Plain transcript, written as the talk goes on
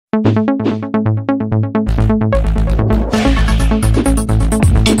Hey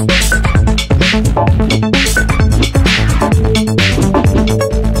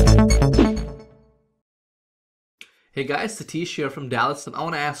guys, Satish here from Dallas, and I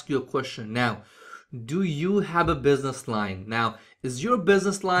want to ask you a question. Now, do you have a business line? Now, is your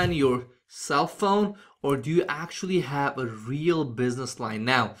business line your cell phone, or do you actually have a real business line?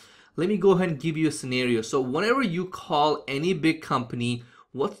 Now, let me go ahead and give you a scenario. So whenever you call any big company,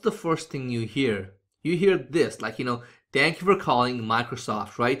 what's the first thing you hear? You hear this, like, thank you for calling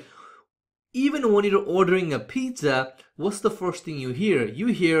Microsoft, right? Even when you're ordering a pizza, what's the first thing you hear? You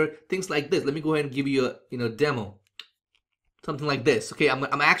hear things like this. Let me go ahead and give you a demo. Something like this. Okay,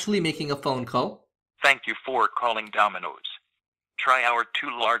 I'm actually making a phone call. Thank you for calling Domino's. Try our 2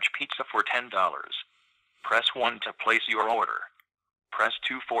 large pizza for $10. Press 1 to place your order. Press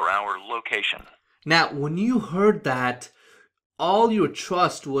 2 for our location. Now, when you heard that, all your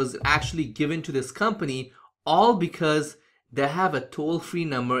trust was actually given to this company, all because they have a toll-free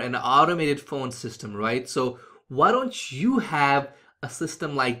number and an automated phone system, right? So why don't you have a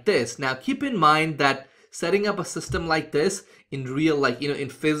system like this? Now, keep in mind that setting up a system like this in real, in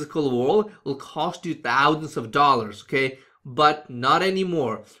physical world will cost you thousands of dollars, okay? But not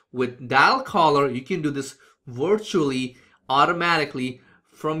anymore. With DialCaller, you can do this virtually, automatically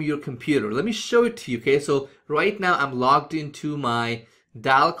from your computer. Let me show it to you, okay? So right now I'm logged into my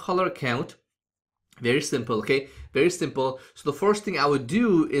DialCaller account. Very simple, okay? Very simple. So the first thing I would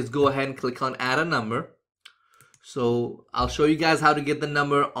do is go ahead and click on add a number. So I'll show you guys how to get the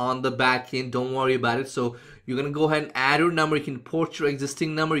number on the back end. Don't worry about it. So you're going to go ahead and add your number. You can port your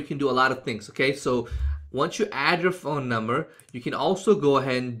existing number. You can do a lot of things. Okay. So once you add your phone number, you can also go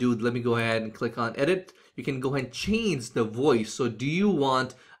ahead and do, let me go ahead and click on edit. You can go ahead and change the voice. So do you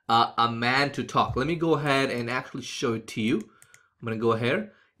want a man to talk? Let me go ahead and actually show it to you. I'm going to go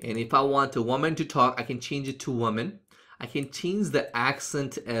ahead. And if I want a woman to talk, I can change it to woman. I can change the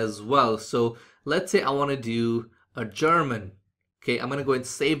accent as well. So let's say I want to do a German. Okay, I'm going to go and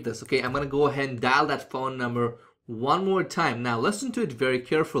save this. Okay, I'm going to go ahead and dial that phone number one more time. Now listen to it very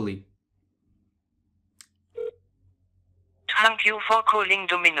carefully. Thank you for calling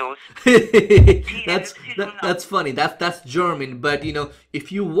Domino's. that's funny. That's German, but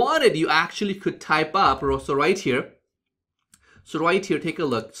if you wanted, you actually could type up. So right here. So right here, take a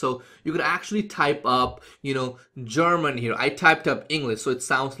look. So you could actually type up, German here. I typed up English, so it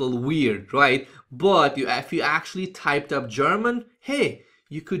sounds a little weird, right? But if you actually typed up German, hey,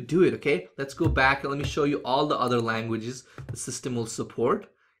 you could do it, okay? Let's go back and let me show you all the other languages the system will support.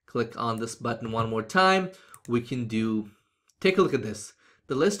 Click on this button one more time. We can do, take a look at this.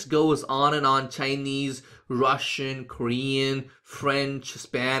 The list goes on and on. Chinese, Russian, Korean, French,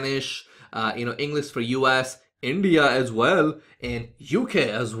 Spanish, English for US, India as well, and UK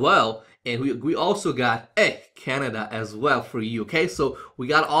as well, and we also got Canada as well for you. Okay, so we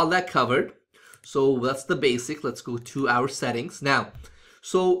got all that covered. So that's the basic. Let's go to our settings now.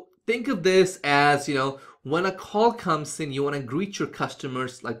 So think of this as, when a call comes in, you want to greet your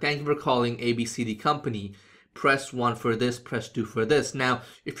customers like, thank you for calling ABCD company. Press 1 for this, press 2 for this. Now,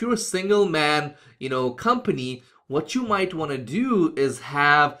 if you're a single man, company, what you might want to do is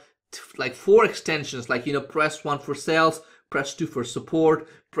have like 4 extensions, like press 1 for sales, press 2 for support,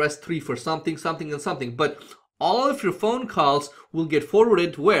 press 3 for something, something, and something. But all of your phone calls will get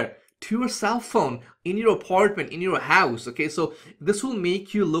forwarded where? To your cell phone, in your apartment, in your house. Okay, so this will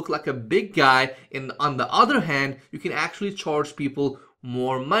make you look like a big guy, and on the other hand, you can actually charge people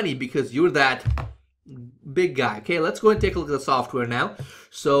more money because you're that big guy. Okay, let's go and take a look at the software now.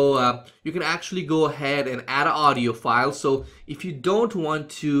 So you can actually go ahead and add an audio file. So if you don't want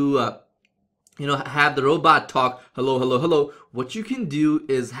to have the robot talk hello, hello, hello, what you can do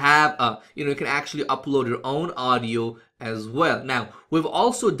is have you can actually upload your own audio as well. Now we've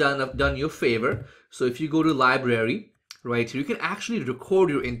also done you a favor. So if you go to library right here, you can actually record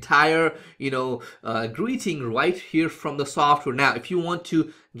your entire greeting right here from the software. Now if you want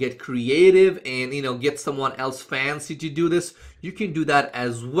to get creative and get someone else fancy to do this, you can do that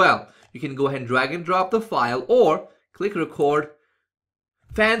as well. You can go ahead and drag and drop the file or click record.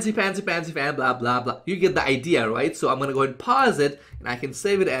 Fancy, blah, blah, blah. You get the idea, right? So I'm going to go ahead and pause it, and I can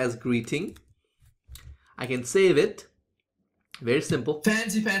save it as greeting. I can save it. Very simple.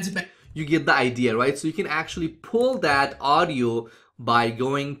 Fancy. You get the idea, right? So you can actually pull that audio by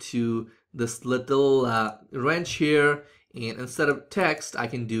going to this little wrench here, and instead of text, I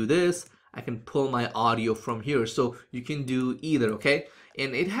can do this. I can pull my audio from here. So you can do either, okay?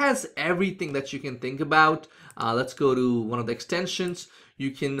 And it has everything that you can think about. Let's go to one of the extensions.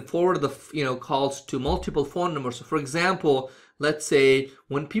 You can forward the calls to multiple phone numbers. So for example, let's say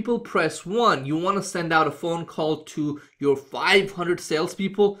when people press 1, you want to send out a phone call to your 500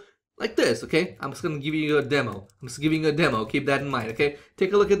 salespeople like this, okay? I'm just going to give you a demo. I'm just giving you a demo. Keep that in mind, okay?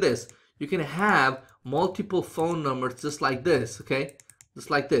 Take a look at this. You can have multiple phone numbers just like this, okay?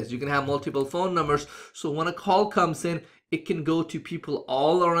 Just like this. You can have multiple phone numbers. So when a call comes in, it can go to people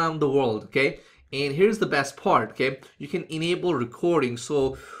all around the world, okay? And here's the best part, okay? You can enable recording.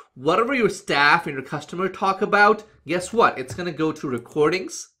 So whatever your staff and your customer talk about, guess what? It's going to go to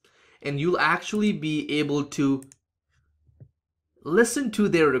recordings, and you'll actually be able to listen to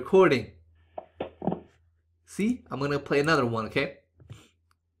their recording. See, I'm going to play another one, okay?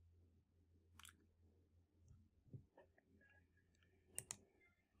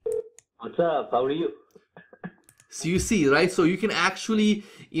 What's up? How are you? So you see, right? So you can actually,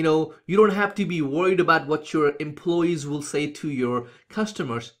 you don't have to be worried about what your employees will say to your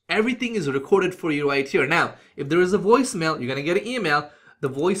customers. Everything is recorded for you right here. Now, if there is a voicemail, you're going to get an email. The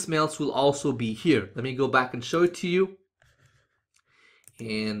voicemails will also be here. Let me go back and show it to you.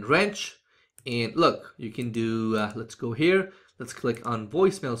 And wrench. And look, you can do, let's go here. Let's click on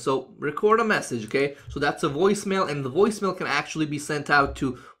voicemail. So record a message, okay? So that's a voicemail, and the voicemail can actually be sent out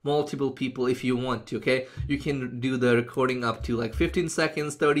to multiple people if you want to, okay? You can do the recording up to like 15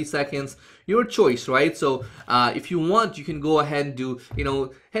 seconds, 30 seconds, your choice, right? So if you want, you can go ahead and do,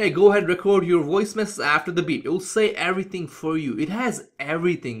 hey, go ahead, record your voice message after the beep. It will say everything for you. It has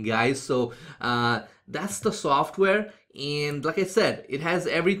everything, guys. So that's the software. And like I said, it has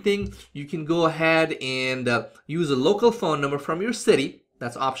everything. You can go ahead and use a local phone number from your city.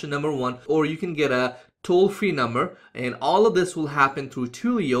 That's option number 1. Or you can get a toll-free number, and all of this will happen through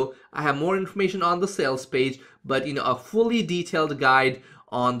Twilio. I have more information on the sales page, but a fully detailed guide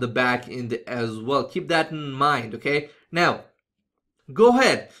on the back end as well. Keep that in mind, okay? Now, go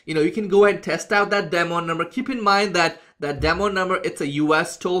ahead. You can go ahead and test out that demo number. Keep in mind that that demo number, it's a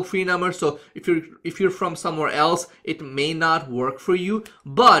US toll-free number, so if you're from somewhere else, it may not work for you,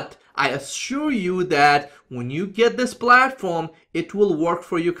 but I assure you that when you get this platform, it will work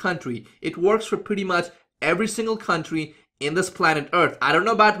for your country. It works for pretty much every single country in this planet Earth. I don't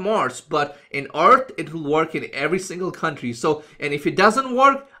know about Mars, but in Earth, it will work in every single country. So, and if it doesn't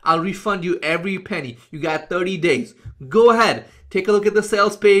work, I'll refund you every penny. You got 30 days. Go ahead, take a look at the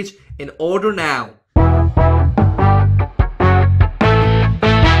sales page and order now.